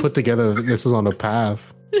people are gonna put together that this is on a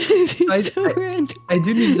path. It's so I- random. I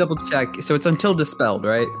do need to double check. So it's until dispelled,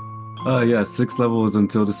 right? Yeah, 6th level is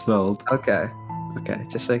until dispelled. Okay. Okay,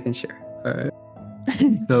 just making sure. All right.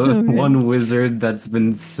 The So one wizard that's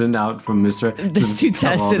been sent out from Misra Just to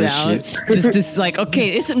dispel test all it this out. shit. Just this, like, okay,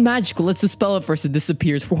 it isn't magical. Let's dispel it first. It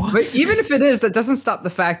disappears. What? But even if it is, that doesn't stop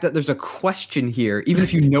the fact that there's a question here, even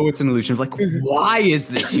if you know it's an illusion of like, why is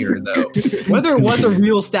this here though? Whether it was a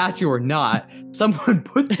real statue or not, someone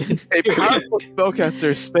put this A here. powerful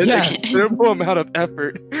spellcaster spent Yeah. a considerable amount of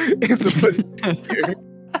effort into putting this here.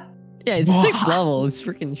 Yeah, it's 6th level. It's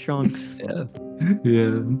freaking strong.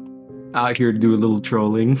 Yeah. Out here to do a little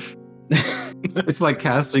trolling. It's like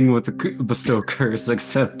casting with a bestow curse,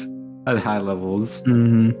 except at high levels.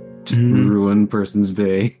 Mm-hmm. Just Mhm. ruin person's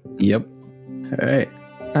day. Yep. All right.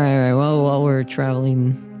 All right. Well, while we're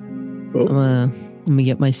traveling, Oh. I'm gonna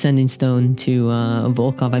get my sending stone to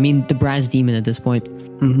Volkov. I mean, the brass demon at this point.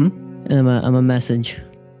 Mm-hmm. And I'm a message.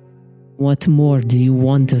 What more do you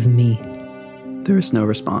want of me? There is no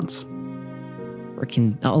response.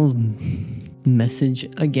 Freaking, I'll message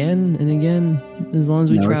again and again as long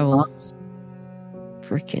as we No travel. response.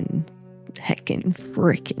 Frickin'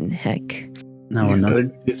 heck. No,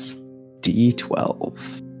 another It's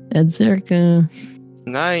D12. That's circa.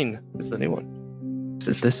 9. This is a new one. Is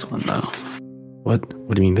it this one though? What do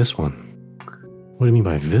you mean this one? What do you mean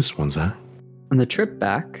by this one, Zach? On the trip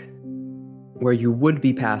back, where you would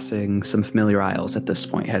be passing some familiar isles at this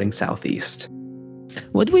point, heading southeast.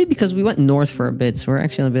 Would we? Because we went north for a bit, so we're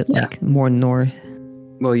actually a bit Yeah. like more north.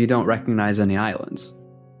 Well, you don't recognize any islands.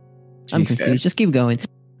 To I'm be fair. confused. Just keep going.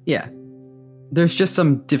 Yeah. There's just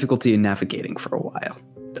some difficulty in navigating for a while,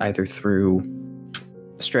 either through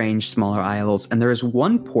strange, smaller isles, and there is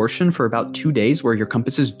one portion for about 2 days where your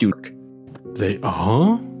compasses do work. They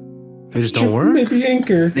They just don't work? Maybe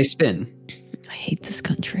anchor. They spin. I hate this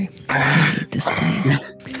country. I hate this place.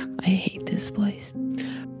 I hate this place.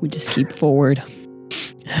 We just keep forward.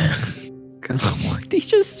 They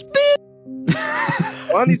just spin.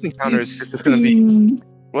 One of these encounters is just going to be.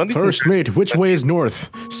 One of these First mate, which way is north?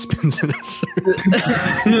 Spins in a circle.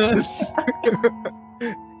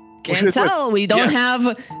 Can't tell. We don't Yes.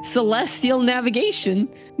 have celestial navigation.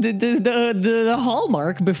 The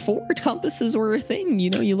hallmark before compasses were a thing. You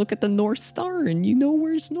know, you look at the North Star and you know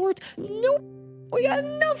where's north. Nope. We got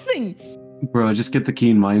nothing. Bro, just get the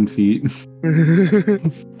keen mind feet.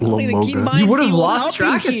 Only the keen Lomoga. mind You would have feet will lost help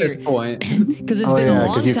track you at this here. point. Because it's Oh, been yeah, a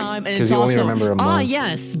 'cause long you- time, and 'cause it's you only also remember a month.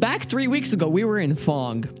 yes, back 3 weeks ago we were in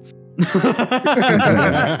fog.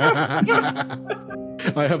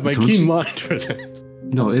 I have my Don't keen you- mind for that.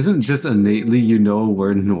 No, isn't just innately you know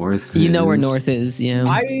where north You know where is? north is, yeah.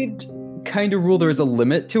 I'd kind of rule there is a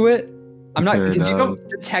limit to it. I'm not Fair because you enough. don't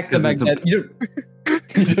detect the 'Cause it's a- magnetic. You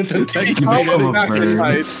You don't detect You make How them a about bird.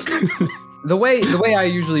 magnetized? the way I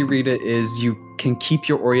usually read it is you can keep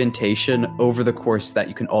your orientation over the course that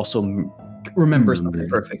you can also remember something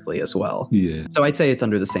perfectly as well. Yeah, So I'd say it's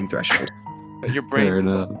under the same threshold. Your brain fair is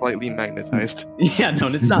enough. slightly magnetized. Yeah, no,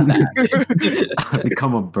 it's not that. I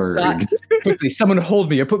become a bird. Not- Quickly, someone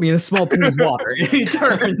hold me or put me in a small pool of water. He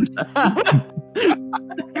turns.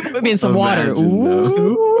 Put me in some water. Imagine,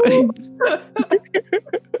 Ooh.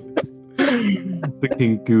 The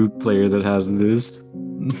Kinku player that has this.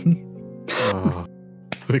 Oh,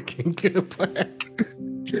 fucking good plan.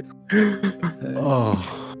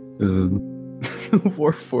 Oh,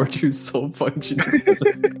 Warforged soul function is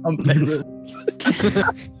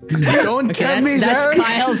don't Okay, tempt me, that's Zach.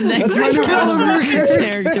 Kyle's next That's my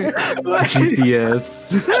character.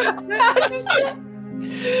 GPS.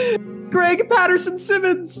 Greg Patterson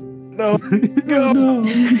Simmons. No. No.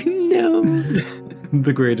 No.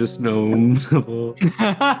 The greatest gnome of all.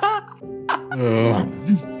 Oh.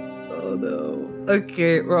 Oh no.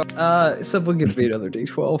 Okay, well, someone give me another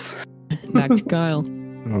D12. Back to Kyle.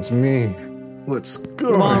 That's me. Let's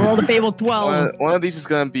go. Come on, roll the Fable 12. One of these is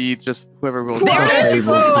gonna be just whoever rolls. There it is!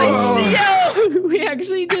 Oh. Yo! We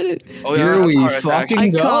actually did it. Oh, Here yeah, we heart attack. fucking I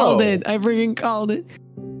go. called it. I freaking called it.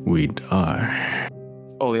 We die.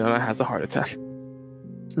 Oh, Leona has a heart attack.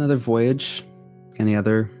 It's another voyage. Any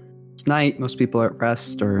other? It's night. Most people are at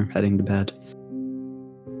rest or heading to bed.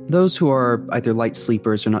 Those who are either light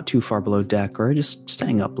sleepers or not too far below deck or just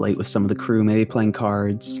staying up late with some of the crew, maybe playing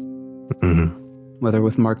cards. Mhm. Whether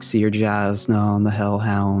with Mark C or Jasna on the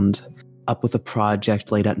Hellhound, up with a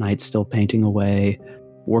project late at night still painting away,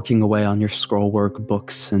 working away on your scroll work,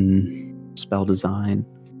 books, and spell design.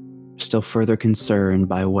 Still further concerned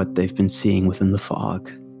by what they've been seeing within the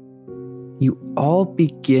fog. You all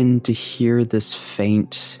begin to hear this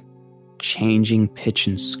faint, changing pitch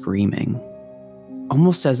and screaming,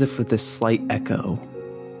 almost as if with this slight echo.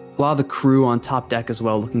 A lot of the crew on top deck as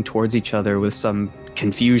well looking towards each other with some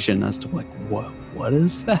confusion as to like, what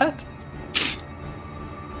is that?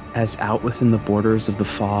 As out within the borders of the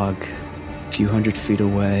fog, a few hundred feet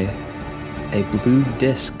away, a blue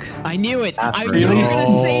disc. I knew it. I knew Really? you were going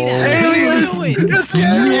to say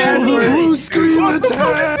that. I knew it. Blue screen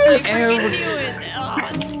attack! I freaking knew it.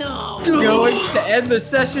 Oh, no. Going to end the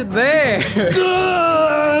session there.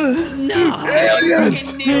 No. I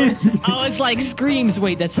freaking knew it. I was like, screams.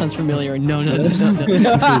 Wait, that sounds familiar. No.